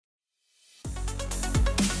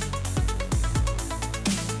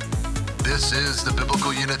This is the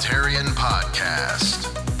Biblical Unitarian Podcast.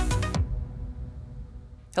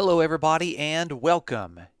 Hello, everybody, and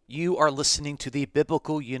welcome. You are listening to the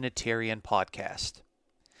Biblical Unitarian Podcast.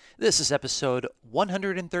 This is episode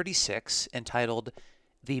 136, entitled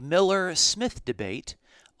The Miller-Smith Debate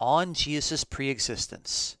on Jesus'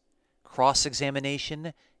 Preexistence,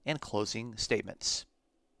 Cross-Examination and Closing Statements.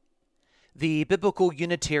 The Biblical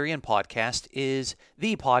Unitarian Podcast is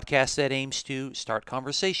the podcast that aims to start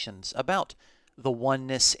conversations about the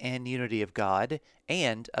oneness and unity of God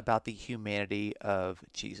and about the humanity of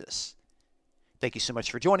Jesus. Thank you so much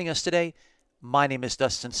for joining us today. My name is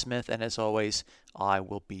Dustin Smith, and as always, I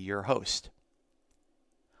will be your host.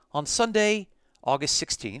 On Sunday, August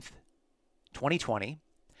 16th, 2020,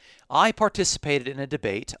 I participated in a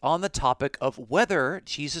debate on the topic of whether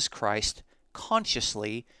Jesus Christ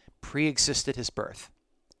consciously pre-existed his birth.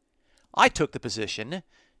 I took the position,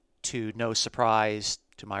 to no surprise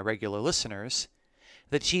to my regular listeners,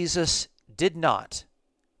 that Jesus did not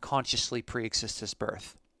consciously pre-exist his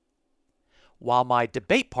birth, while my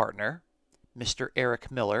debate partner, Mr.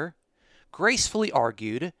 Eric Miller, gracefully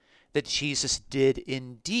argued that Jesus did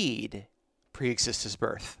indeed pre-exist his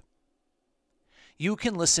birth. You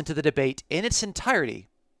can listen to the debate in its entirety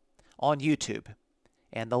on YouTube,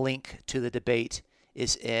 and the link to the debate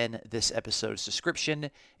is in this episode's description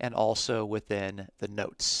and also within the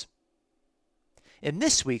notes. In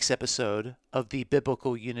this week's episode of the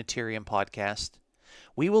Biblical Unitarian Podcast,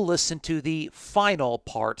 we will listen to the final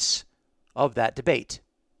parts of that debate.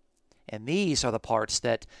 And these are the parts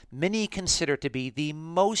that many consider to be the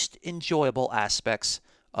most enjoyable aspects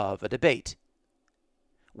of a debate.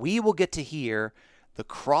 We will get to hear the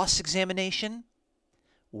cross-examination,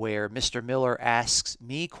 where Mr. Miller asks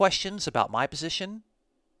me questions about my position.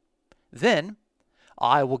 Then,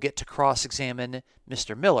 I will get to cross-examine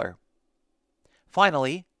Mr. Miller.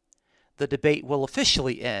 Finally, the debate will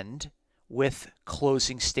officially end with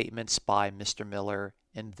closing statements by Mr. Miller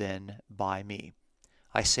and then by me.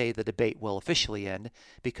 I say the debate will officially end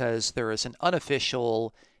because there is an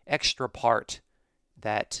unofficial extra part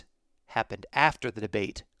that happened after the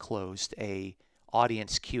debate closed, a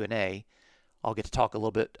audience Q&A. I'll get to talk a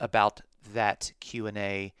little bit about that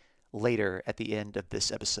Q&A later at the end of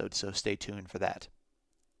this episode, so stay tuned for that.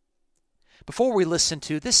 Before we listen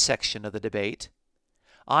to this section of the debate,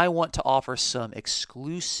 I want to offer some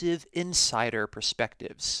exclusive insider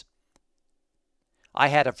perspectives. I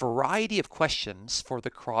had a variety of questions for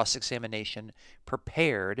the cross-examination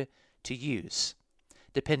prepared to use,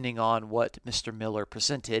 depending on what Mr. Miller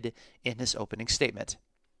presented in his opening statement.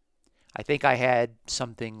 I think I had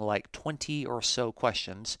something like 20 or so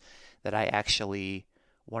questions that I actually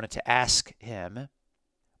wanted to ask him,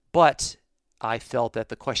 but I felt that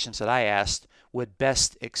the questions that I asked would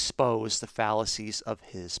best expose the fallacies of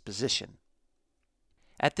his position.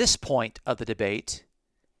 At this point of the debate,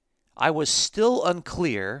 I was still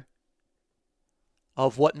unclear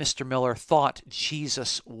of what Mr. Miller thought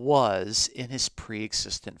Jesus was in his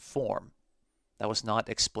pre-existent form. That was not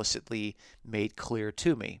explicitly made clear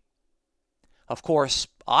to me. Of course,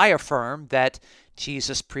 I affirm that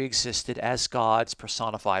Jesus pre-existed as God's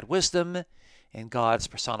personified wisdom and God's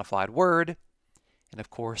personified word. And of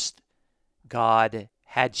course, God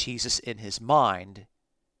had Jesus in his mind,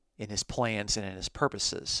 in his plans, and in his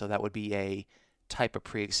purposes. So that would be a type of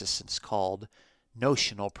pre-existence called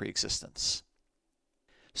notional pre-existence.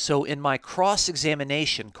 So in my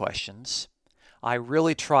cross-examination questions, I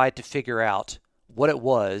really tried to figure out what it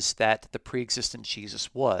was that the pre-existent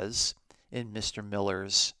Jesus was in Mr.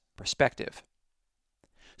 Miller's perspective.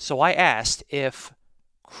 So I asked if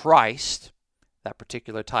Christ, that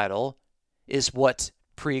particular title, is what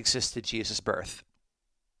pre-existed Jesus' birth.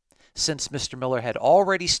 Since Mr. Miller had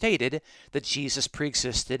already stated that Jesus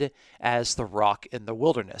pre-existed as the rock in the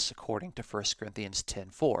wilderness, according to 1 Corinthians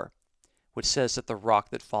 10:4, which says that the rock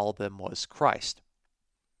that followed them was Christ.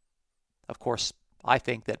 Of course, I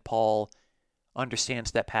think that Paul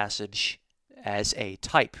understands that passage as a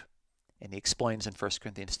type, and he explains in 1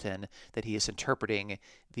 Corinthians 10 that he is interpreting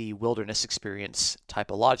the wilderness experience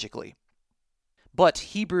typologically. But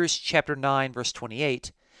Hebrews chapter 9, verse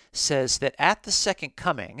 28 says that at the second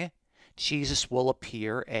coming, Jesus will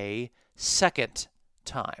appear a second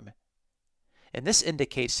time. And this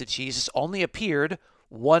indicates that Jesus only appeared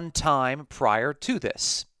one time prior to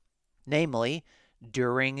this, namely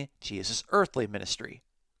during Jesus' earthly ministry.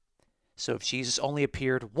 So if Jesus only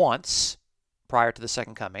appeared once prior to the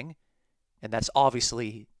second coming, and that's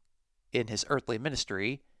obviously in his earthly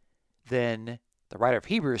ministry, then the writer of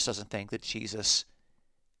Hebrews doesn't think that Jesus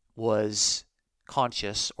was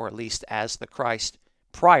conscious, or at least as the Christ,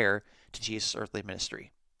 prior to Jesus' earthly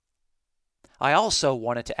ministry. I also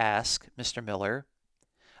wanted to ask Mr. Miller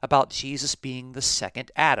about Jesus being the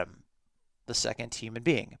second Adam, the second human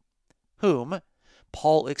being, whom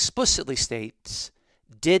Paul explicitly states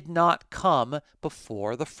did not come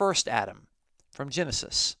before the first Adam from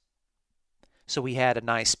Genesis. So we had a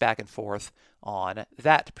nice back and forth on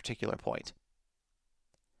that particular point.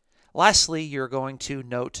 Lastly, you're going to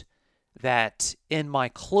note that in my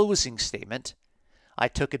closing statement, I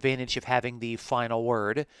took advantage of having the final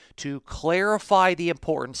word to clarify the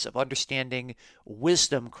importance of understanding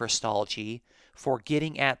wisdom Christology for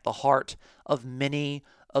getting at the heart of many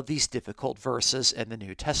of these difficult verses in the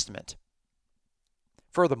New Testament.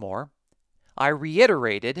 Furthermore, I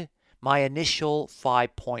reiterated my initial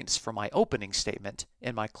 5 points from my opening statement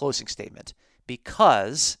in my closing statement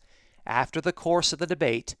because, after the course of the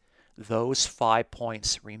debate, those 5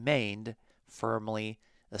 points remained firmly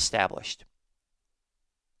established.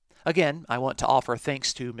 Again, I want to offer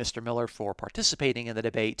thanks to Mr. Miller for participating in the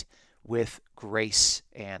debate with grace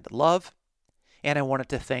and love, and I wanted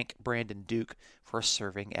to thank Brandon Duke for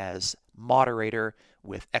serving as moderator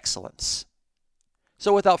with excellence.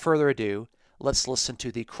 So without further ado, let's listen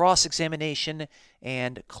to the cross-examination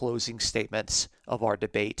and closing statements of our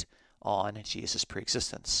debate on Jesus'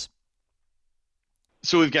 preexistence.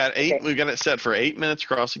 So we've got it set for 8 minutes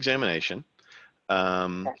cross-examination.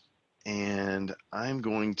 And I'm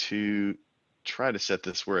going to try to set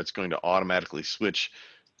this where it's going to automatically switch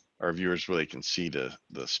our viewers where they can see the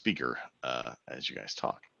speaker as you guys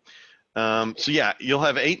talk. So yeah, you'll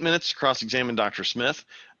have 8 minutes to cross-examine Dr. Smith,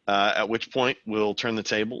 at which point we'll turn the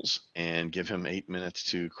tables and give him 8 minutes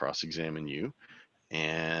to cross-examine you.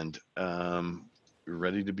 And you're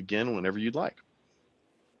ready to begin whenever you'd like.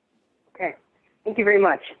 Okay, thank you very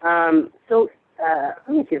much. Let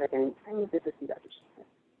me see if I can move this to see Dr. Smith.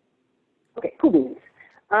 Okay, cool beans.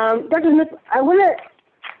 Dr. Smith, I want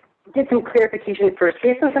to get some clarification first.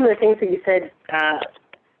 Based on some of the things that you said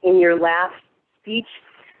in your last speech,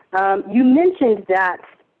 you mentioned that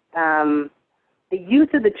the use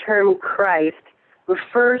of the term Christ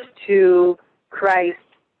refers to Christ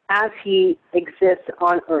as he exists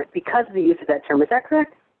on earth because of the use of that term. Is that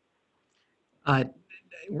correct?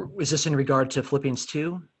 Is this in regard to Philippians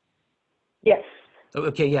 2? Yes.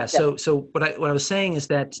 Okay, yeah. So what I was saying is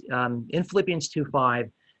that in Philippians 2:5,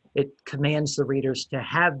 it commands the readers to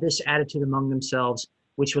have this attitude among themselves,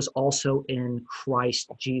 which was also in Christ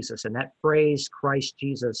Jesus. And that phrase, Christ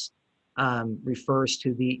Jesus, refers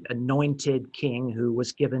to the anointed king who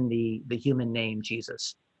was given the human name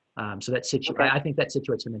Jesus. So that I think that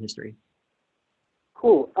situates him in history.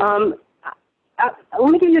 Cool. Let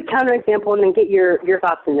me give you a counterexample and then get your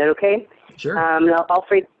thoughts on it, okay? Sure. And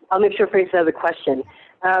I'll make sure to phrase the other question.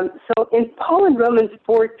 So in Paul in Romans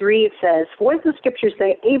 4:3 it says, "For as the scriptures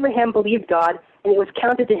say, Abraham believed God, and it was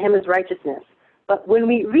counted to him as righteousness." But when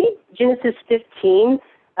we read Genesis 15,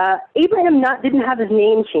 Abraham didn't have his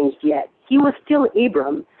name changed yet. He was still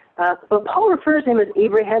Abram. But Paul refers to him as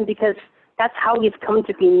Abraham because that's how he's come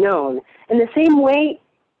to be known. In the same way,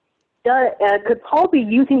 could Paul be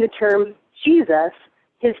using the term Jesus,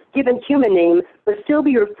 his given human name, but still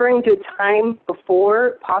be referring to a time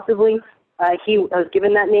before possibly he was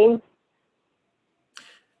given that name?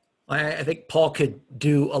 I think Paul could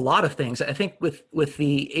do a lot of things. I think with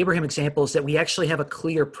the Abraham examples that we actually have a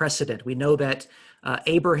clear precedent. We know that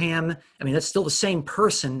Abraham, that's still the same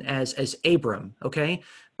person as Abram, okay?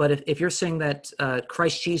 But if you're saying that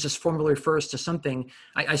Christ Jesus formally refers to something,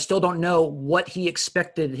 I still don't know what he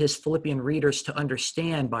expected his Philippian readers to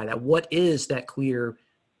understand by that. What is that clear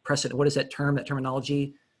precedent? What is that term, that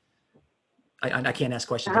terminology? I can't ask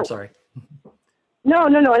questions, I'm sorry. No,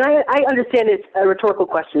 and I understand it's a rhetorical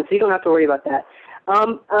question, so you don't have to worry about that.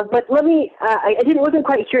 But let me, I wasn't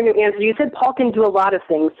quite hearing your answer. You said Paul can do a lot of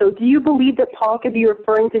things. So do you believe that Paul could be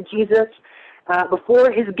referring to Jesus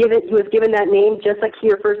before he was given that name, just like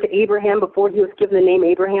he refers to Abraham before he was given the name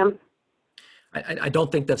Abraham? I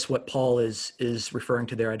don't think that's what Paul is referring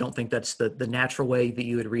to there. I don't think that's the natural way that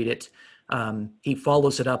you would read it. He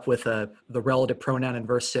follows it up with the relative pronoun in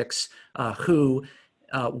verse 6, who,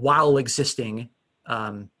 while existing,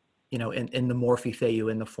 in the morphe theou,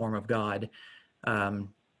 in the form of God. And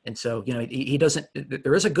so, he doesn't,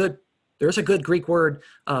 there is a good Greek word,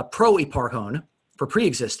 proeparchon, for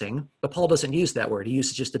pre-existing, but Paul doesn't use that word. He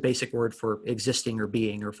uses just the basic word for existing or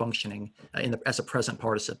being or functioning as a present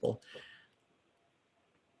participle.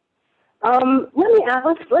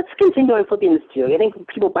 Let's continue on Philippians 2. I think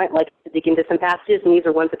people might like to dig into some passages, and these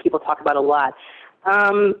are ones that people talk about a lot.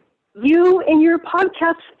 You, in your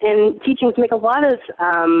podcasts and teachings, make a lot of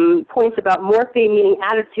points about morphe, meaning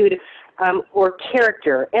attitude or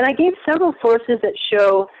character. And I gave several sources that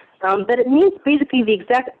show but it means basically the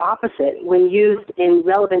exact opposite when used in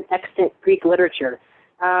relevant extant Greek literature.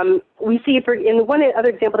 We see in one other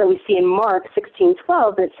example that we see in Mark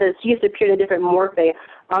 16:12 that says Jesus appeared in different morphe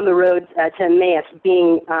on the road to Emmaus,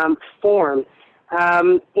 being formed.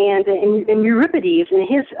 And in Euripides, in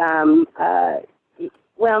his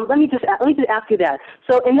well, let me just ask you that.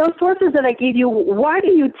 So, in those sources that I gave you, why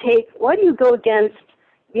do you go against?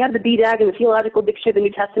 We have the BDAG and the Theological Dictionary of the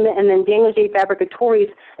New Testament, and then Daniel J. Fabricatori's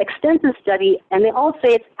extensive study, and they all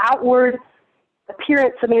say it's outward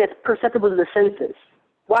appearance, something that's perceptible to the senses.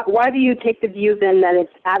 Why do you take the view then that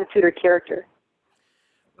it's attitude or character?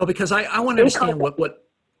 Well, because I want to understand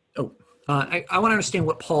I want to understand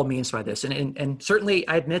what Paul means by this, and certainly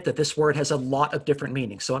I admit that this word has a lot of different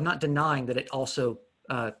meanings. So I'm not denying that it also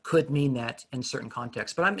could mean that in certain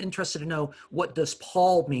contexts. But I'm interested to know, what does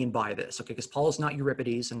Paul mean by this? Okay, because Paul is not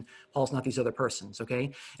Euripides and Paul's not these other persons.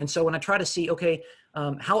 Okay, and so when I try to see,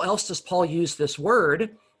 how else does Paul use this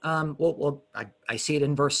word? I see it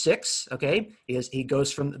in verse 6. Okay, he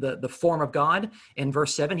goes from the form of God. In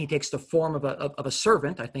verse 7, he takes the form of a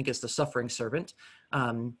servant. I think is the suffering servant.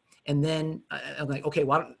 And then I'm like, okay,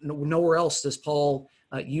 well, nowhere else does Paul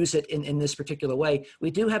use it in this particular way.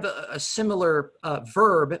 We do have a similar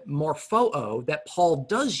verb, morphoo, that Paul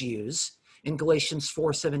does use in Galatians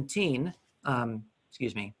 4:17.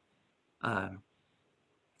 Excuse me. Let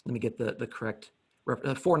me get the correct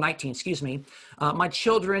 4:19. Excuse me. My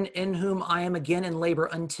children, in whom I am again in labor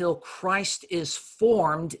until Christ is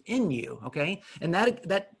formed in you. Okay, and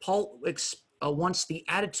that Paul wants the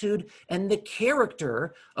attitude and the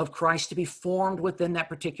character of Christ to be formed within that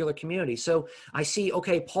particular community. So I see,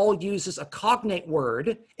 Paul uses a cognate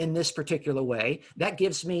word in this particular way. That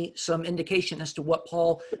gives me some indication as to what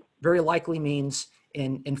Paul very likely means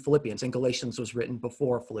in Philippians, and Galatians was written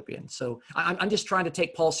before Philippians. So I'm just trying to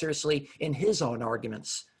take Paul seriously in his own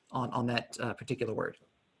arguments on that particular word.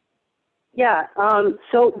 Yeah.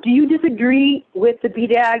 So, do you disagree with the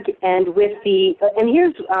BDAG and with the? And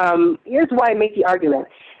here's why I make the argument.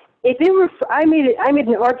 I made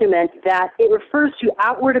an argument that it refers to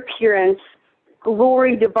outward appearance,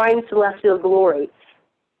 glory, divine celestial glory.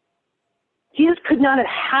 Jesus could not have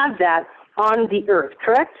had that on the earth,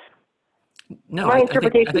 correct? No, My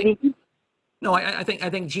interpretation. I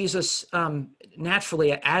think Jesus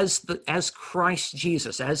naturally, as Christ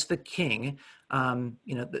Jesus, as the King.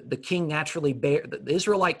 The king naturally the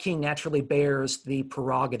Israelite king naturally bears the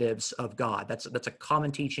prerogatives of God. That's a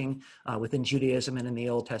common teaching within Judaism and in the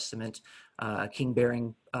Old Testament. A king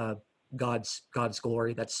bearing God's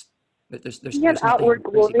glory. There's outward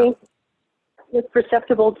glory. It's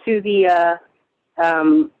perceptible to the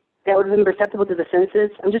that would have been perceptible to the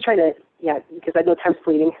senses. I'm just trying to because I know time's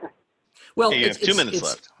fleeting. Well, you have 2 minutes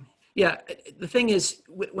left. Yeah, the thing is,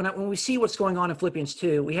 when we see what's going on in Philippians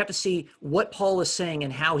 2, we have to see what Paul is saying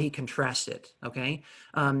and how he contrasts it, okay?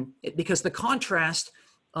 Because the contrast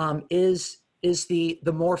is the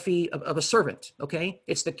morphe of a servant, okay?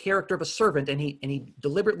 It's the character of a servant, and he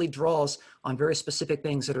deliberately draws on very specific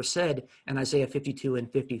things that are said in Isaiah 52 and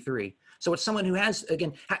 53. So it's someone who has,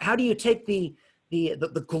 again, how do you take the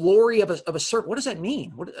glory of a servant? What does that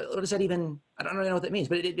mean? What does that even, I don't know what that means,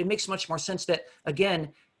 but it makes much more sense that,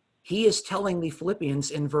 again, he is telling the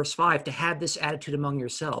Philippians in verse 5 to have this attitude among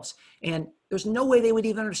yourselves. And there's no way they would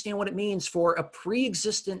even understand what it means for a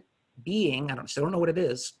pre-existent being, I still don't know what it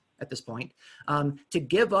is at this point, to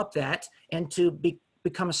give up that and to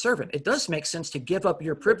become a servant. It does make sense to give up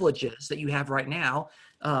your privileges that you have right now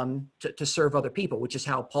to serve other people, which is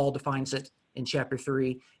how Paul defines it in chapter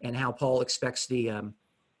 3 and how Paul expects the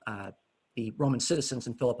Roman citizens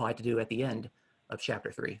in Philippi to do at the end of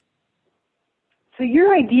chapter 3. So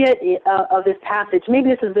your idea of this passage, maybe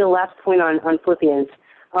this is the last point on Philippians,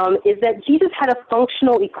 is that Jesus had a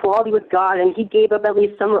functional equality with God, and he gave up at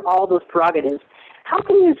least some or all those prerogatives. How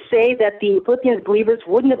can you say that the Philippians believers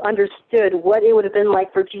wouldn't have understood what it would have been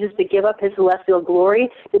like for Jesus to give up his celestial glory,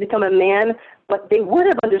 to become a man, but they would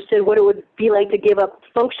have understood what it would be like to give up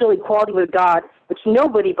functional equality with God, which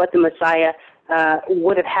nobody but the Messiah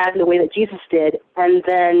would have had in the way that Jesus did, and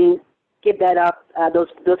then give that up,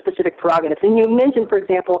 those specific prerogatives. And you mentioned, for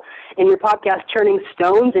example, in your podcast, turning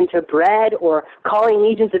stones into bread or calling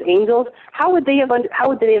legions of angels. How would they have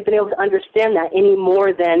been able to understand that any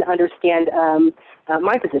more than understand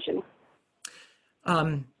my position?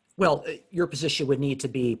 Well, your position would need to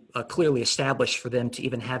be clearly established for them to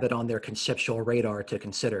even have it on their conceptual radar to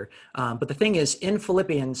consider. But the thing is, in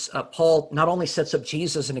Philippians, Paul not only sets up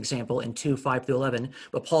Jesus as an example in 2:5-11,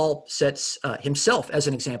 but Paul sets himself as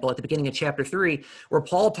an example at the beginning of chapter 3, where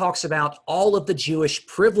Paul talks about all of the Jewish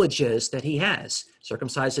privileges that he has.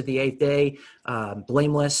 Circumcised at the 8th day,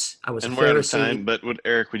 blameless, I was And a we're out of Pharisee. time, but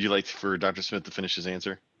Eric, would you like for Dr. Smith to finish his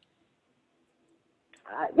answer?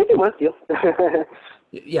 If he wants to.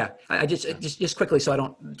 Yeah, I just quickly, so I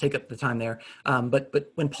don't take up the time there.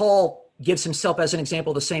 But when Paul gives himself as an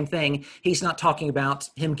example, the same thing, he's not talking about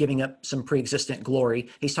him giving up some pre-existent glory.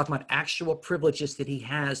 He's talking about actual privileges that he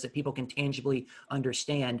has that people can tangibly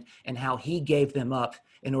understand, and how he gave them up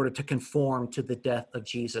in order to conform to the death of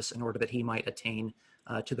Jesus, in order that he might attain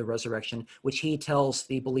to the resurrection, which he tells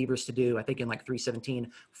the believers to do, I think in like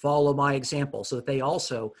 3:17, follow my example, so that they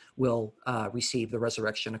also will receive the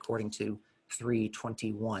resurrection according to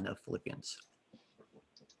 3:21 of Philippians.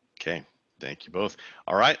 Okay, thank you both.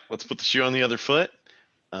 All right, let's put the shoe on the other foot.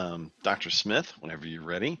 Dr. Smith, whenever you're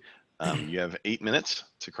ready, you have 8 minutes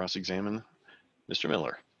to cross-examine Mr.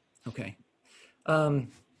 Miller. Okay.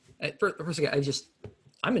 First again,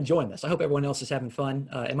 I'm enjoying this. I hope everyone else is having fun.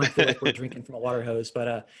 It might feel like we're drinking from a water hose,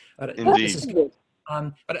 but Indeed. this is good.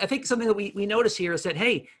 But I think something that we notice here is that,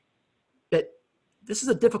 hey, that this is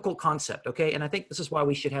a difficult concept, okay? And I think this is why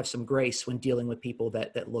we should have some grace when dealing with people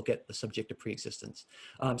that look at the subject of preexistence.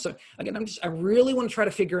 So again, I really want to try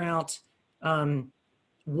to figure out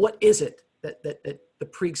what is it that the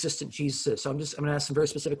preexistent Jesus is. So I'm going to ask some very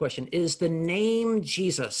specific question. Is the name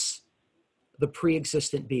Jesus the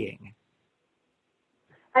preexistent being?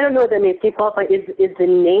 I don't know what that means. Can you qualify? Is the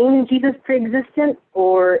name Jesus pre-existent,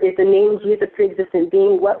 or is the name Jesus a pre-existent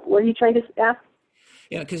being? What are you trying to ask?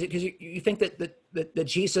 Yeah, because you think that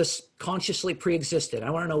Jesus consciously pre-existed.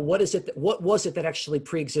 I want to know what was it that actually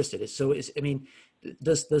pre-existed? So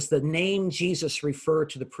does the name Jesus refer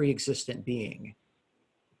to the pre-existent being?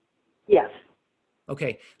 Yes.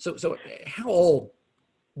 Okay, so how old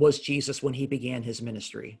was Jesus when he began his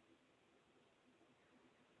ministry?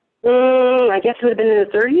 I guess it would have been in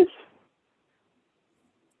the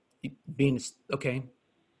 30s. Okay.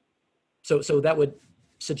 So that would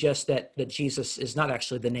suggest that Jesus is not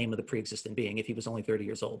actually the name of the pre-existent being if he was only 30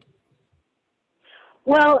 years old.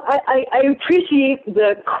 Well, I appreciate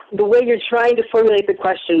the way you're trying to formulate the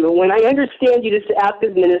question, but when I understand you to ask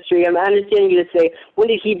his ministry, I'm understanding you to say, when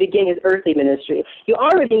did he begin his earthly ministry? You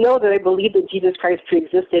already know that I believe that Jesus Christ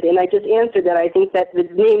preexisted, and I just answered that I think that the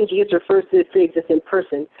name Jesus refers to the preexistent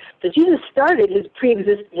person. So Jesus started his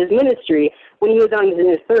ministry when he was in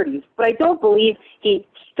his 30s, but I don't believe he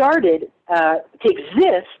started to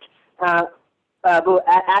exist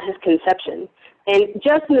at his conception. And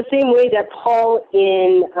just in the same way that Paul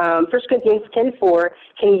in 1 Corinthians 10:4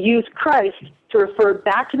 can use Christ to refer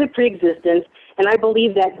back to the preexistence, and I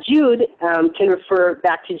believe that Jude can refer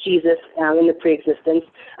back to Jesus in the preexistence.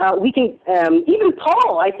 We can, even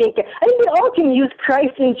Paul, I think we all can use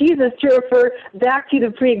Christ and Jesus to refer back to the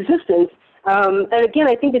preexistence. And again,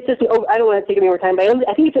 I think it's just I don't want to take any more time, but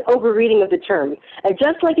I think it's an overreading of the term. And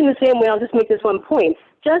just like in the same way, I'll just make this one point,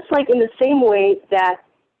 just like in the same way that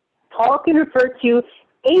Paul can refer to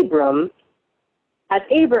Abram as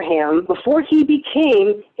Abraham before he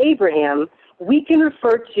became Abraham, we can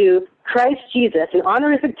refer to Christ Jesus, an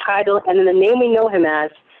honorific title, and then the name we know him as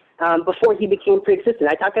before he became pre-existent.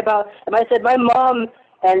 I talked about, if I said my mom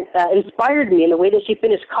inspired me in the way that she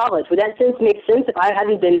finished college, would that sense make sense if I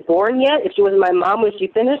hadn't been born yet, if she wasn't my mom when she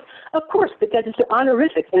finished? Of course, because it's an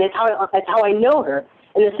honorific, and it's how I know her.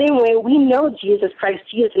 In the same way, we know Jesus Christ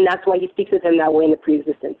Jesus, and that's why he speaks of him that way in the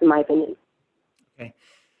preexistence, in my opinion. Okay.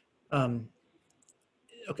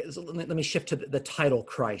 Okay, so let me shift to the title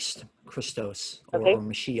Christ, Christos, or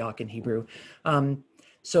Mashiach in Hebrew.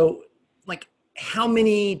 So, like, how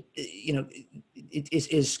many,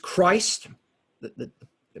 is Christ, the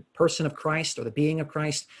person of Christ or the being of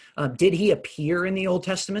Christ, did he appear in the Old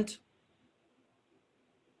Testament?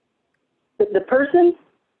 The person?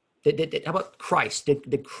 How about Christ?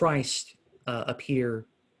 Did Christ appear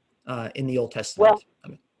in the Old Testament?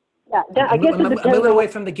 Well, I guess I'm moving away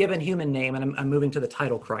from the given human name, and I'm moving to the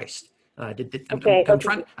title Christ. I'm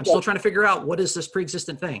still trying to figure out what is this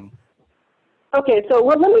pre-existent thing. Okay, so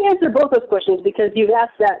let me answer both those questions because you've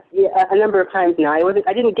asked that a number of times now.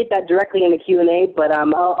 I didn't get that directly in the Q&A, but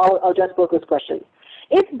I'll address both those questions.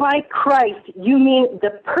 If by Christ you mean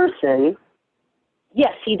the person,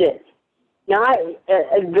 yes, he did. Now,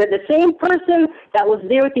 the same person that was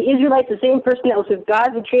there with the Israelites, the same person that was with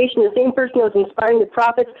God in creation, the same person that was inspiring the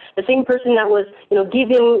prophets, the same person that was,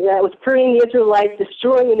 was praying the Israelites,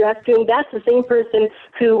 destroying and rescuing, that's the same person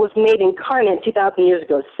who was made incarnate 2,000 years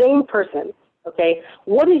ago. Same person. Okay?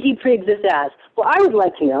 What did he pre-exist as? Well, I would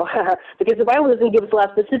like to know, because the Bible doesn't give us a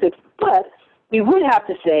lot of specifics, but we would have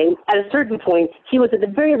to say, at a certain point, he was at the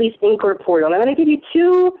very least incorporeal. And I'm going to give you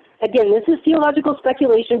two. Again, this is theological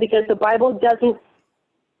speculation because the Bible doesn't,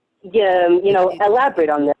 elaborate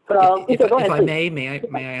on this. But if I may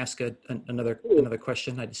I ask another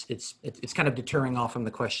question? It's kind of deterring off from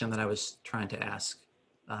the question that I was trying to ask.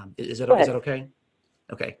 Is that okay?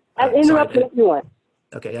 Okay. Interrupt me if you want.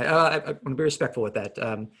 Okay. I want to be respectful with that.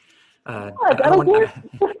 I don't care.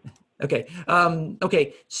 Okay.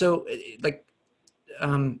 Okay. So,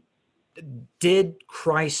 did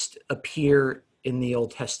Christ appear in the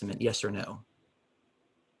Old Testament? Yes or no?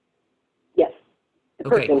 Yes. The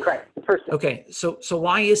person. Okay. So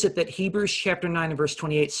why is it that Hebrews chapter 9 and verse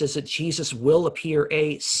 28 says that Jesus will appear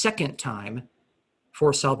a second time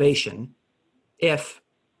for salvation if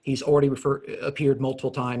he's already appeared multiple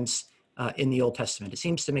times in the Old Testament? It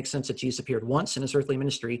seems to make sense that Jesus appeared once in his earthly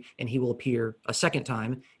ministry and he will appear a second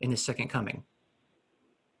time in his second coming.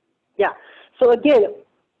 Yeah. So again,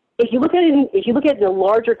 if you look at the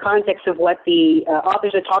larger context of what the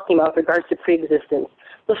authors are talking about with regards to preexistence,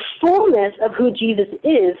 the fullness of who Jesus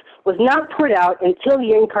is was not poured out until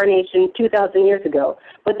the incarnation 2,000 years ago.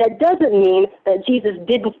 But that doesn't mean that Jesus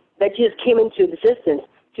came into existence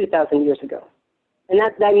 2,000 years ago. And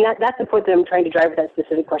that's the point that I'm trying to drive with that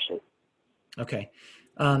specific question. Okay.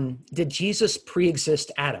 Did Jesus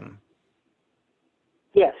pre-exist Adam?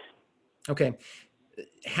 Yes. Okay.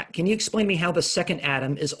 Can you explain to me how the second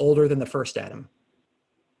Adam is older than the first Adam?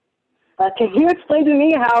 Can you explain to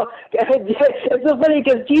me how, it's so funny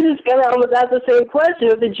because Jesus kind of almost asked the same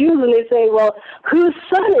question of the Jews when they say, well, whose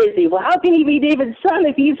son is he? Well, how can he be David's son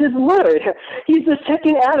if he's his Lord? He's the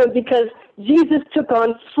second Adam because Jesus took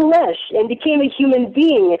on flesh and became a human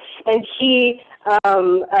being, and he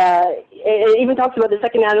it even talks about the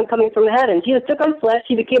second Adam coming from heaven. Jesus took on flesh,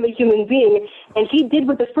 he became a human being, and he did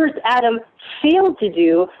what the first Adam failed to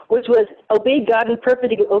do, which was obey God in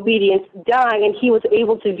perfect obedience, die, and he was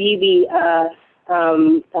able to be the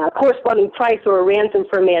corresponding price or a ransom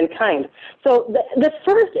for mankind. So the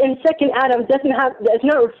first and second Adam is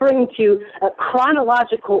not referring to a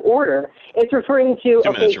chronological order. It's referring to,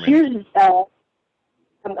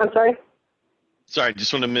 I'm sorry? Sorry,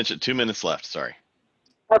 just want to mention 2 minutes left. Sorry.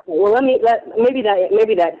 Okay, well maybe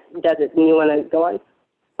that does it. And you want to go on?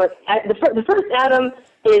 But the first Adam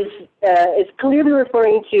is clearly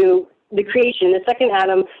referring to the creation. The second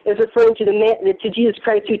Adam is referring to Jesus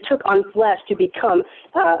Christ, who took on flesh to become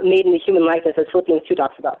made in the human likeness, as Philippians 2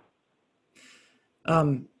 talks about.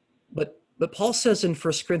 But Paul says in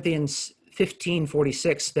 1 Corinthians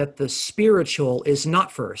 15:46 that the spiritual is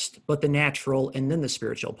not first, but the natural and then the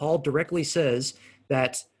spiritual. Paul directly says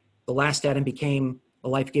that the last Adam became a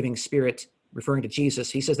life-giving spirit, referring to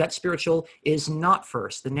Jesus. He says that spiritual is not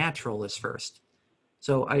first, the natural is first.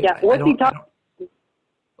 So Is that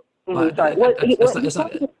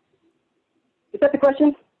the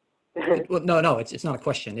question? Well, no, it's not a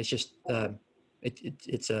question. It's just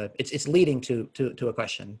it's leading to a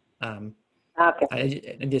question. Okay.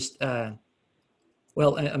 I'm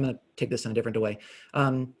going to take this in a different way.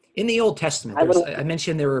 In the Old Testament, I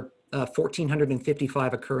mentioned there were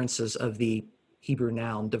 1,455 occurrences of the Hebrew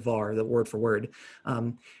noun, devar, the word for word.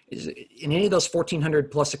 In any of those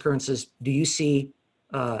 1,400 plus occurrences, do you see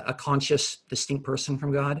a conscious, distinct person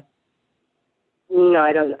from God? No,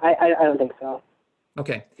 I don't. I don't think so.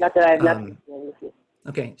 Okay. Not that I've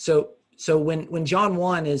Okay. So when John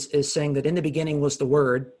 1 is saying that in the beginning was the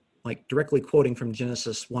Word, like directly quoting from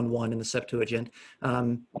Genesis 1:1 in the Septuagint,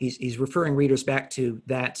 he's referring readers back to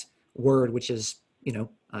that word, which is,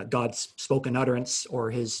 God's spoken utterance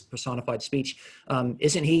or his personified speech.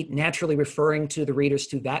 Isn't he naturally referring to the readers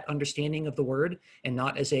to that understanding of the word and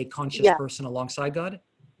not as a conscious person alongside God?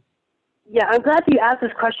 Yeah, I'm glad you asked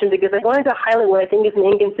this question because I wanted to highlight what I think is an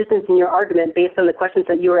inconsistency in your argument based on the questions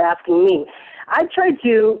that you were asking me. I tried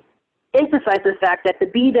to emphasize the fact that the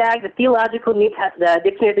BDAG, the Theological the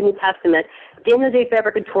Dictionary of the New Testament, Daniel J.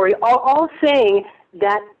 Fabricatory, are all saying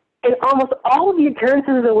that in almost all of the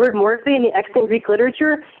occurrences of the word morphe in the extant Greek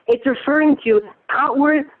literature, it's referring to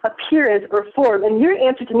outward appearance or form. And your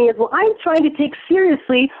answer to me is, well, I'm trying to take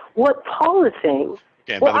seriously what Paul is saying.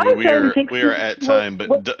 Okay, by the way, we are at time,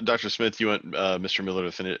 but Dr. Smith, you want Mr. Miller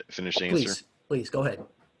to finish the answer? Please, go ahead.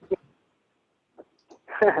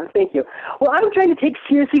 Thank you. Well, I'm trying to take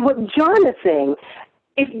seriously what John is saying.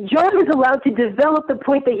 if John is allowed to develop the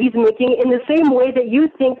point that he's making in the same way that you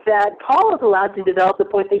think that Paul is allowed to develop the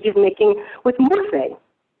point that he's making with Morphe.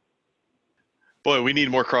 Boy, we need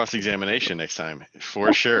more cross-examination next time,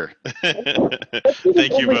 for sure.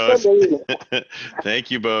 Thank you both. Thank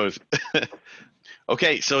you both.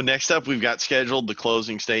 Okay, so next up, we've got scheduled the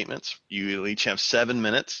closing statements. You each have 7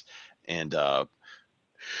 minutes. And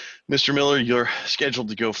Mr. Miller, you're scheduled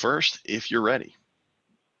to go first if you're ready.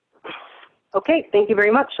 Okay, thank you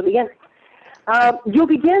very much. I'll begin.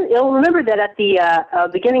 You'll remember that at the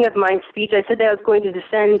beginning of my speech, I said that I was going to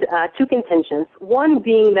defend two contentions. One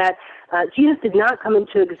being that Jesus did not come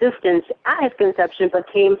into existence at his conception,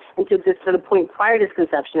 but came into existence at a point prior to his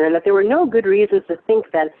conception, and that there were no good reasons to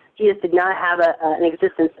think that Jesus did not have an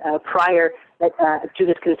existence prior to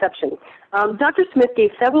his conception. Dr. Smith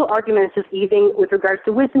gave several arguments this evening with regards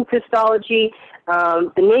to wisdom Christology,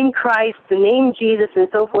 the name Christ, the name Jesus, and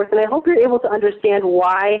so forth, and I hope you're able to understand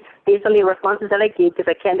why, based on the responses that I gave,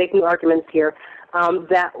 because I can't make new arguments here,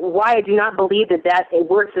 that why I do not believe that it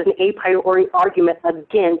works as an a priori argument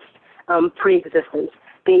against preexistence.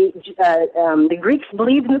 The Greeks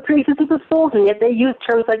believed in the preexistence of souls, and yet they used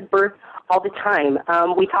terms like birth all the time.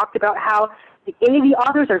 We talked about how any of the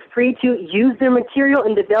authors are free to use their material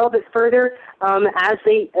and develop it further as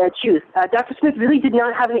they choose. Dr. Smith really did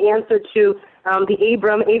not have an answer to the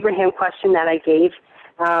Abraham question that I gave.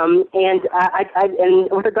 And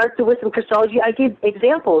with regards to wisdom Christology, I gave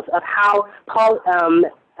examples of how Paul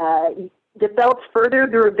develops further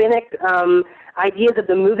the rabbinic ideas of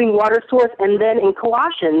the moving water source, and then in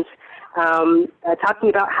Colossians, talking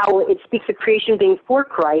about how it speaks of creation being for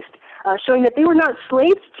Christ, showing that they were not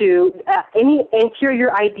slaves to any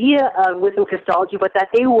anterior idea of wisdom Christology, but that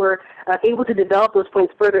they were able to develop those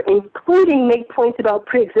points further, including make points about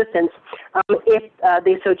preexistence if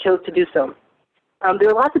they so chose to do so. There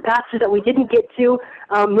are lots of passages that we didn't get to.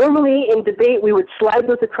 Normally in debate we would slide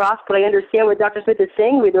those across, but I understand what Dr. Smith is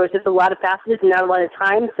saying. There was just a lot of passages and not a lot of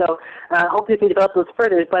time, so hopefully we can develop those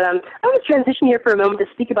further. But I want to transition here for a moment to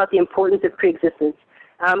speak about the importance of preexistence.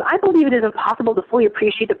 I believe it is impossible to fully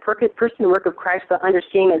appreciate the person and work of Christ without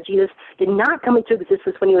understanding that Jesus did not come into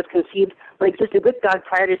existence when he was conceived, but existed with God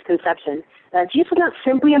prior to his conception. Jesus was not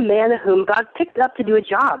simply a man whom God picked up to do a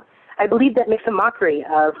job. I believe that makes a mockery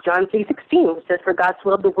of John 3:16, which says, "For God so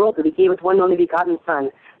loved the world that he gave his one and only begotten Son,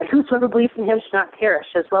 that whosoever believes in him should not perish,"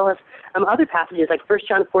 as well as other passages like 1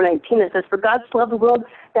 John 4:19 that says, "For God so loved the world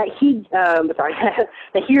that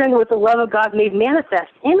that herein was the love of God made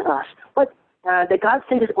manifest in us, that God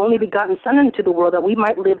sent his only begotten Son into the world that we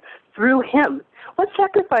might live through him." What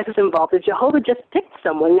sacrifices involved? Did Jehovah just pick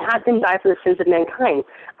someone and had them die for the sins of mankind?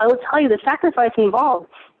 I will tell you the sacrifice involved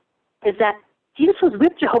is that Jesus was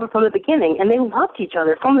with Jehovah from the beginning, and they loved each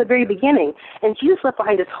other from the very beginning. And Jesus left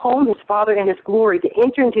behind his home, his Father, and his glory to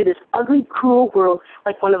enter into this ugly, cruel world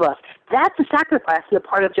like one of us. That's a sacrifice on the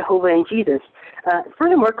part of Jehovah and Jesus.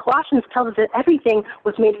 Furthermore, Colossians tells us that everything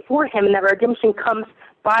was made for him and that redemption comes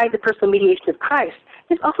by the personal mediation of Christ.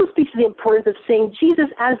 This also speaks to the importance of seeing Jesus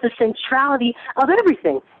as the centrality of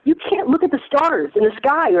everything. You can't look at the stars in the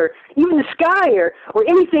sky or even the sky or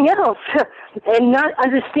anything else and not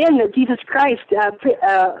understand that Jesus Christ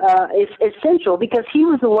is essential, because he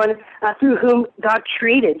was the one through whom God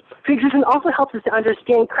created. Preexistence also helps us to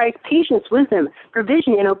understand Christ's patience, wisdom,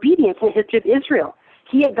 provision, and obedience in the history of Israel.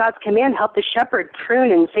 He, at God's command, helped the shepherd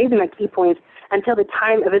prune and save them at key points until the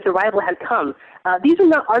time of his arrival had come. These are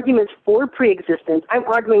not arguments for preexistence. I'm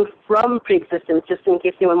arguing from preexistence, just in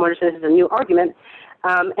case anyone wonders if this is a new argument.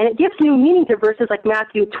 And it gives new meaning to verses like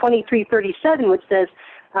Matthew 23:37, which says,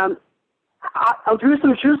 "Oh,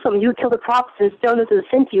 Jerusalem, Jerusalem, you kill the prophets and stone those who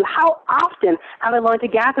sent to you. How often have I longed to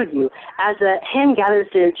gather you, as a hen gathers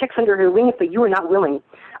the chicks under her wings, but you are not willing."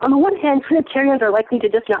 On the one hand, Trinitarians are likely to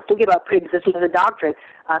just not think about preexistence as a doctrine,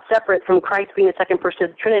 separate from Christ being the second person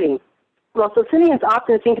of the Trinity. Well, Socinians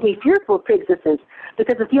often seem to be fearful of preexistence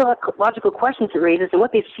because of theological questions it raises and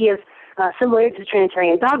what they see as similarity to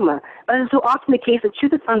Trinitarian dogma. But as is so often the case, the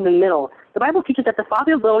truth is found in the middle. The Bible teaches that the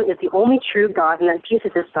Father alone is the only true God and that Jesus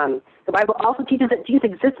is his Son. The Bible also teaches that Jesus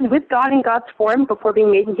existed with God in God's form before being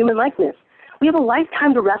made in human likeness. We have a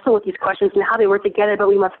lifetime to wrestle with these questions and how they work together, but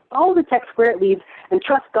we must follow the text where it leads and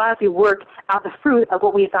trust God as we work out the fruit of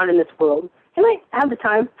what we have found in this world. Can I have the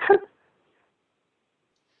time?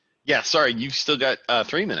 Yeah, sorry, you've still got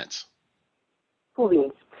 3 minutes. Cool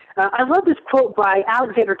beans. I love this quote by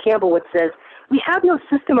Alexander Campbell, which says, "We have no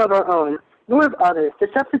system of our own, nor of others, to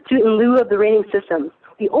substitute in lieu of the reigning systems.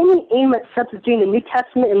 We only aim at substituting the New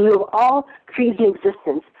Testament in lieu of all creeds in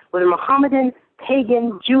existence, whether Mohammedan,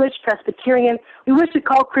 pagan, Jewish, Presbyterian. We wish to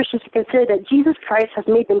call Christians to consider that Jesus Christ has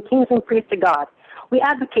made them kings and priests to God. We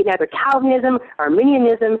advocate neither Calvinism,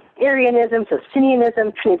 Arminianism, Arianism,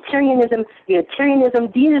 Socinianism, Trinitarianism, Unitarianism,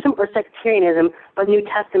 deism, or sectarianism, but New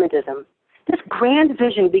Testamentism. This grand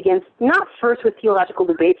vision begins not first with theological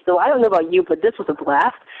debates, though I don't know about you, but this was a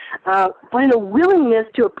blast, but in a willingness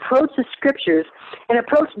to approach the Scriptures and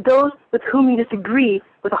approach those with whom you disagree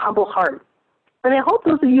with a humble heart. And I hope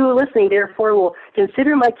those of you who are listening, therefore, will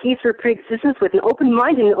consider my case for preexistence with an open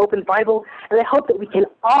mind and an open Bible, and I hope that we can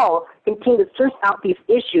all continue to search out these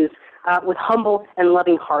issues with humble and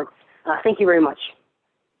loving hearts. Thank you very much.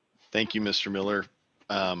 Thank you, Mr. Miller.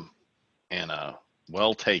 And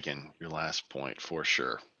well taken, your last point, for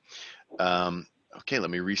sure. Okay, let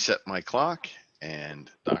me reset my clock, and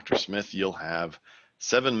Dr. Smith, you'll have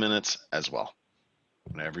 7 minutes as well,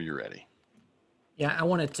 whenever you're ready. Yeah, I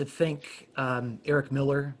wanted to thank Eric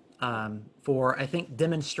Miller for, I think,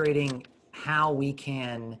 demonstrating how we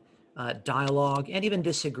can dialogue and even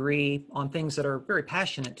disagree on things that are very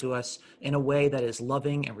passionate to us in a way that is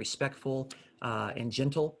loving and respectful and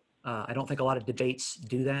gentle. I don't think a lot of debates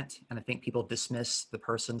do that, and I think people dismiss the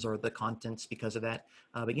persons or the contents because of that.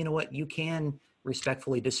 But you know what? You can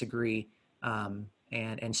respectfully disagree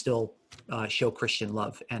and still show Christian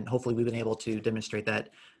love, and hopefully we've been able to demonstrate that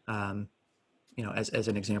as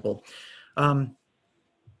an example. I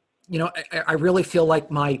really feel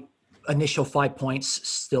like my initial 5 points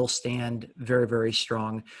still stand very, very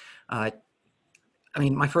strong.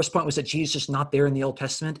 My first point was that Jesus is not there in the Old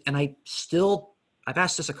Testament, and I've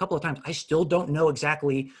asked this a couple of times. I still don't know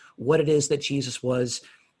exactly what it is that Jesus was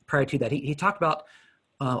prior to that. He talked about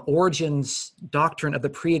Origen's doctrine of the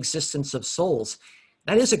preexistence of souls.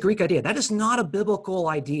 That is a Greek idea. That is not a biblical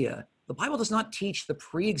idea. The Bible does not teach the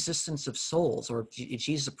preexistence of souls, or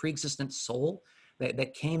Jesus a preexistent soul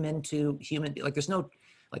that came into human. Like there's no,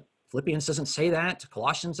 like Philippians doesn't say that.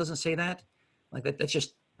 Colossians doesn't say that. Like that's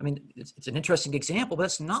just, it's an interesting example, but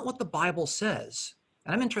that's not what the Bible says.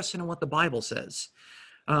 And I'm interested in what the Bible says.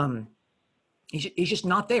 He's just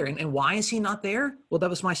not there. And why is he not there? Well, that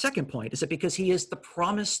was my second point. Is it because he is the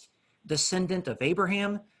promised descendant of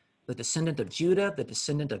Abraham, the descendant of Judah, the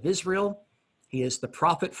descendant of Israel? He is the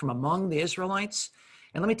prophet from among the Israelites.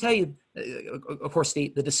 And let me tell you, of course, the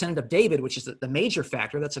descendant of David, which is the major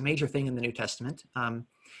factor. That's a major thing in the New Testament. And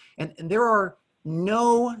there are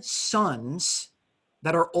no sons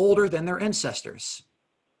that are older than their ancestors.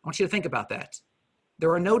 I want you to think about that.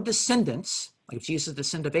 There are no descendants, like if Jesus is the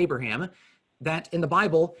descendant of Abraham, that in the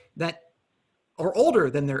Bible that are older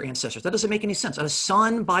than their ancestors. That doesn't make any sense. A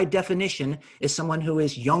son, by definition, is someone who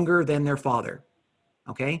is younger than their father.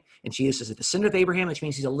 Okay? And Jesus is a descendant of Abraham, which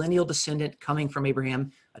means he's a lineal descendant coming from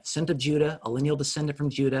Abraham, a descendant of Judah, a lineal descendant from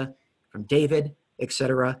Judah, from David,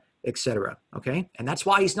 etc., etc. Okay? And that's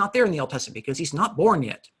why he's not there in the Old Testament, because he's not born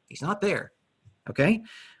yet. He's not there. Okay?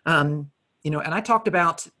 And I talked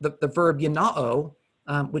about the verb yanao,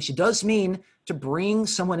 which does mean to bring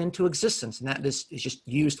someone into existence. And that is just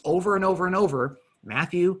used over and over and over.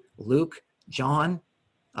 Matthew, Luke, John,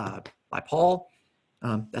 by Paul.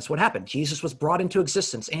 That's what happened. Jesus was brought into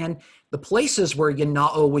existence. And the places where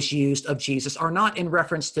yanao was used of Jesus are not in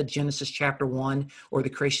reference to Genesis chapter 1 or the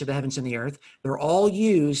creation of the heavens and the earth. They're all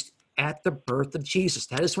used at the birth of Jesus.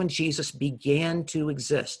 That is when Jesus began to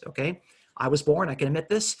exist. Okay? I was born, I can admit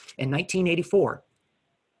this, in 1984.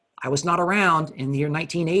 I was not around in the year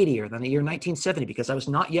 1980 or then the year 1970 because I was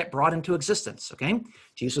not yet brought into existence, okay?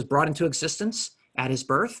 Jesus was brought into existence at his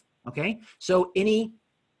birth, okay? So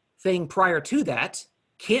anything prior to that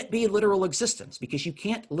can't be literal existence because you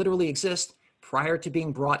can't literally exist prior to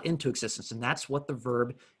being brought into existence. And that's what the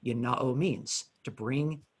verb yanao means, to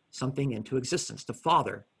bring something into existence, to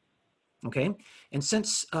father. Okay, and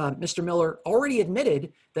since Mr. Miller already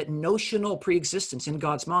admitted that notional preexistence in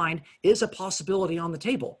God's mind is a possibility on the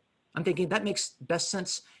table, I'm thinking that makes best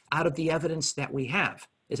sense out of the evidence that we have,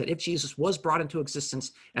 is that if Jesus was brought into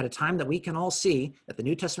existence at a time that we can all see, that the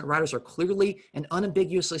New Testament writers are clearly and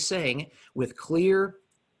unambiguously saying with clear,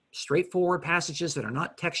 straightforward passages that are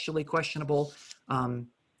not textually questionable,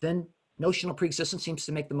 then notional preexistence seems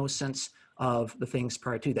to make the most sense of the things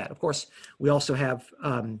prior to that. Of course, we also have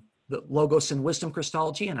the Logos and Wisdom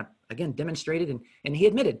Christology, and I, again, demonstrated, and he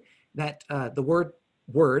admitted that the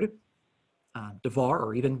word, devar,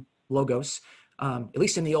 or even Logos, at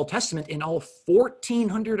least in the Old Testament, in all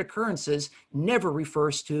 1,400 occurrences, never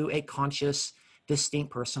refers to a conscious, distinct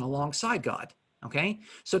person alongside God, okay?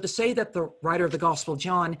 So to say that the writer of the Gospel of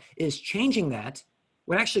John is changing that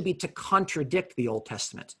would actually be to contradict the Old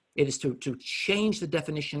Testament. It is to change the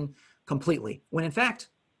definition completely, when in fact,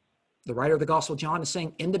 the writer of the Gospel of John is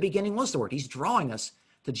saying, in the beginning was the Word. He's drawing us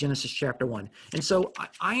to Genesis chapter 1. And so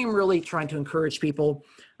I am really trying to encourage people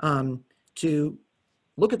to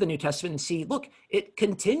look at the New Testament and see, look, it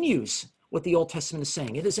continues what the Old Testament is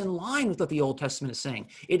saying. It is in line with what the Old Testament is saying.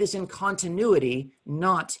 It is in continuity,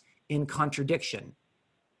 not in contradiction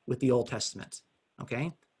with the Old Testament.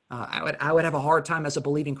 Okay? I would have a hard time as a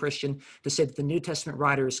believing Christian to say that the New Testament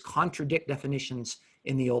writers contradict definitions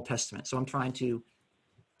in the Old Testament. So I'm trying to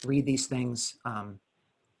read these things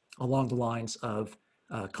along the lines of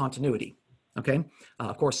continuity. Okay?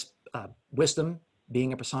 Of course, wisdom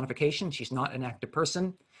being a personification, she's not an active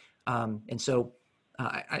person. And so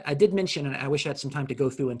I did mention, and I wish I had some time to go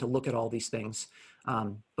through and to look at all these things,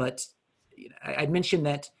 but I'd mentioned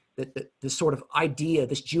that this sort of idea,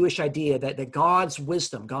 this Jewish idea that God's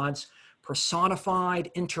wisdom, God's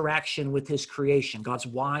personified interaction with his creation, God's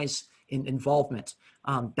wise involvement,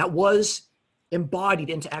 that was embodied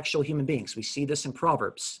into actual human beings. We see this in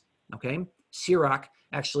Proverbs, okay? Sirach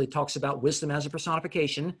actually talks about wisdom as a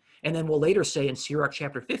personification, and then we'll later say in Sirach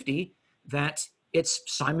chapter 50 that it's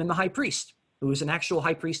Simon the high priest, who was an actual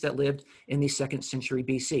high priest that lived in the 2nd century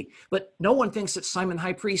BC. But no one thinks that Simon the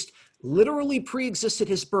high priest literally pre-existed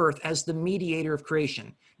his birth as the mediator of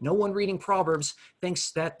creation. No one reading Proverbs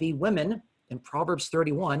thinks that the women in Proverbs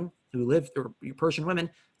 31 who lived, or Persian women,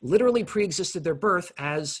 literally pre-existed their birth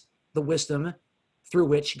as the wisdom through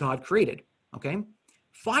which God created, okay?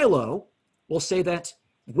 Philo will say that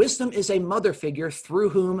wisdom is a mother figure through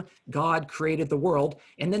whom God created the world.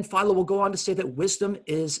 And then Philo will go on to say that wisdom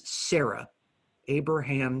is Sarah,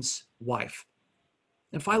 Abraham's wife.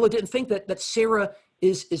 And Philo didn't think that Sarah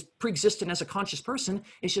is pre-existent as a conscious person.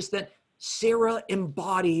 It's just that Sarah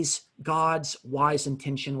embodies God's wise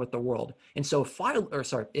intention with the world. And so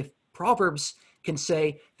if Proverbs can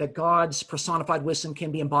say that God's personified wisdom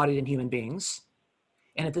can be embodied in human beings,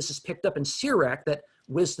 and if this is picked up in Sirach, that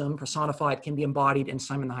wisdom personified can be embodied in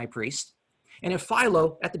Simon the high priest, and if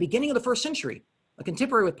Philo, at the beginning of the 1st century, a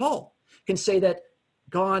contemporary with Paul, can say that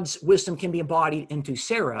God's wisdom can be embodied into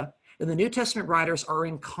Sarah, then the New Testament writers are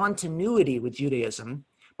in continuity with Judaism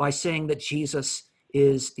by saying that Jesus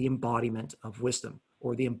is the embodiment of wisdom,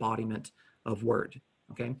 or the embodiment of word,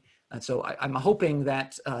 okay? And so I'm hoping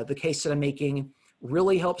that the case that I'm making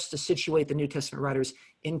really helps to situate the New Testament writers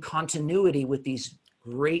in continuity with these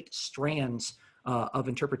great strands of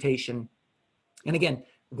interpretation. And again,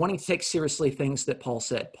 wanting to take seriously things that Paul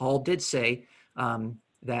said. Paul did say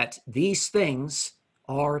that these things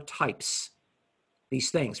are types. These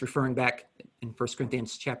things, referring back in 1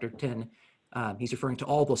 Corinthians chapter 10, he's referring to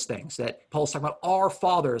all those things that Paul's talking about. Our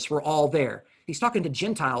fathers were all there. He's talking to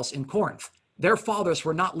Gentiles in Corinth. Their fathers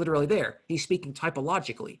were not literally there. He's speaking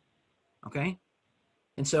typologically, okay?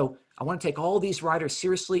 And so I want to take all these writers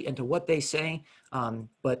seriously into what they say,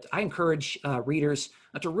 but I encourage readers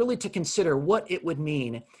to consider what it would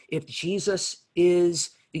mean if Jesus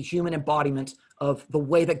is the human embodiment of the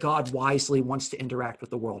way that God wisely wants to interact with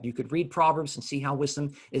the world. You could read Proverbs and see how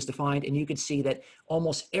wisdom is defined, and you could see that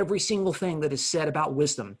almost every single thing that is said about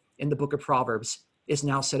wisdom in the book of Proverbs is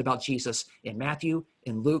now said about Jesus in Matthew,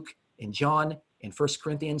 in Luke, in John, in 1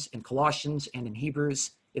 Corinthians, in Colossians, and in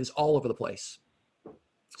Hebrews. It is all over the place.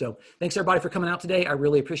 So thanks everybody for coming out today. I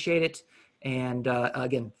really appreciate it. And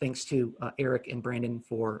again, thanks to Eric and Brandon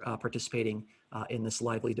for participating in this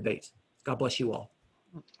lively debate. God bless you all.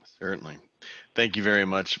 Certainly. Thank you very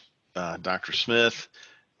much, Dr. Smith.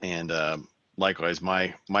 And likewise,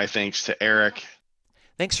 my thanks to Eric.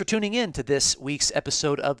 Thanks for tuning in to this week's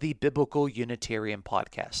episode of the Biblical Unitarian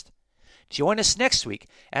Podcast. Join us next week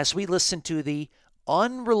as we listen to the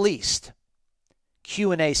unreleased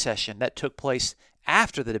Q&A session that took place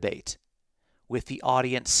after the debate with the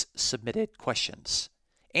audience submitted questions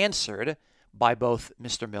answered by both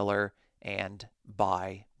Mr. Miller and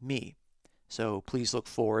by me. So please look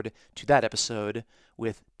forward to that episode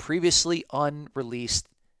with previously unreleased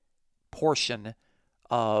portion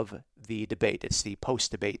of the debate. It's the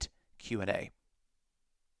post-debate Q&A.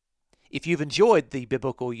 If you've enjoyed the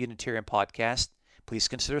Biblical Unitarian Podcast, please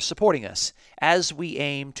consider supporting us as we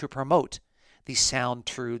aim to promote the sound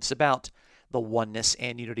truths about the oneness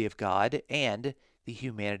and unity of God and the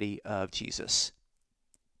humanity of Jesus.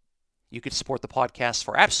 You can support the podcast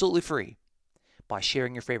for absolutely free by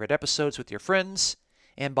sharing your favorite episodes with your friends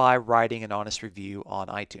and by writing an honest review on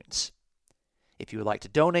iTunes. If you would like to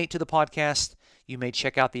donate to the podcast, you may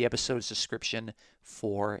check out the episode's description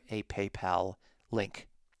for a PayPal link.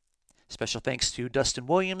 Special thanks to Dustin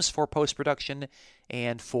Williams for post-production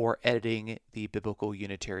and for editing the Biblical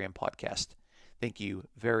Unitarian Podcast. Thank you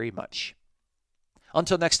very much.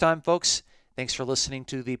 Until next time, folks, thanks for listening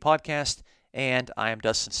to the podcast, and I am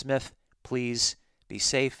Dustin Smith. Please be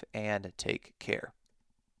safe and take care.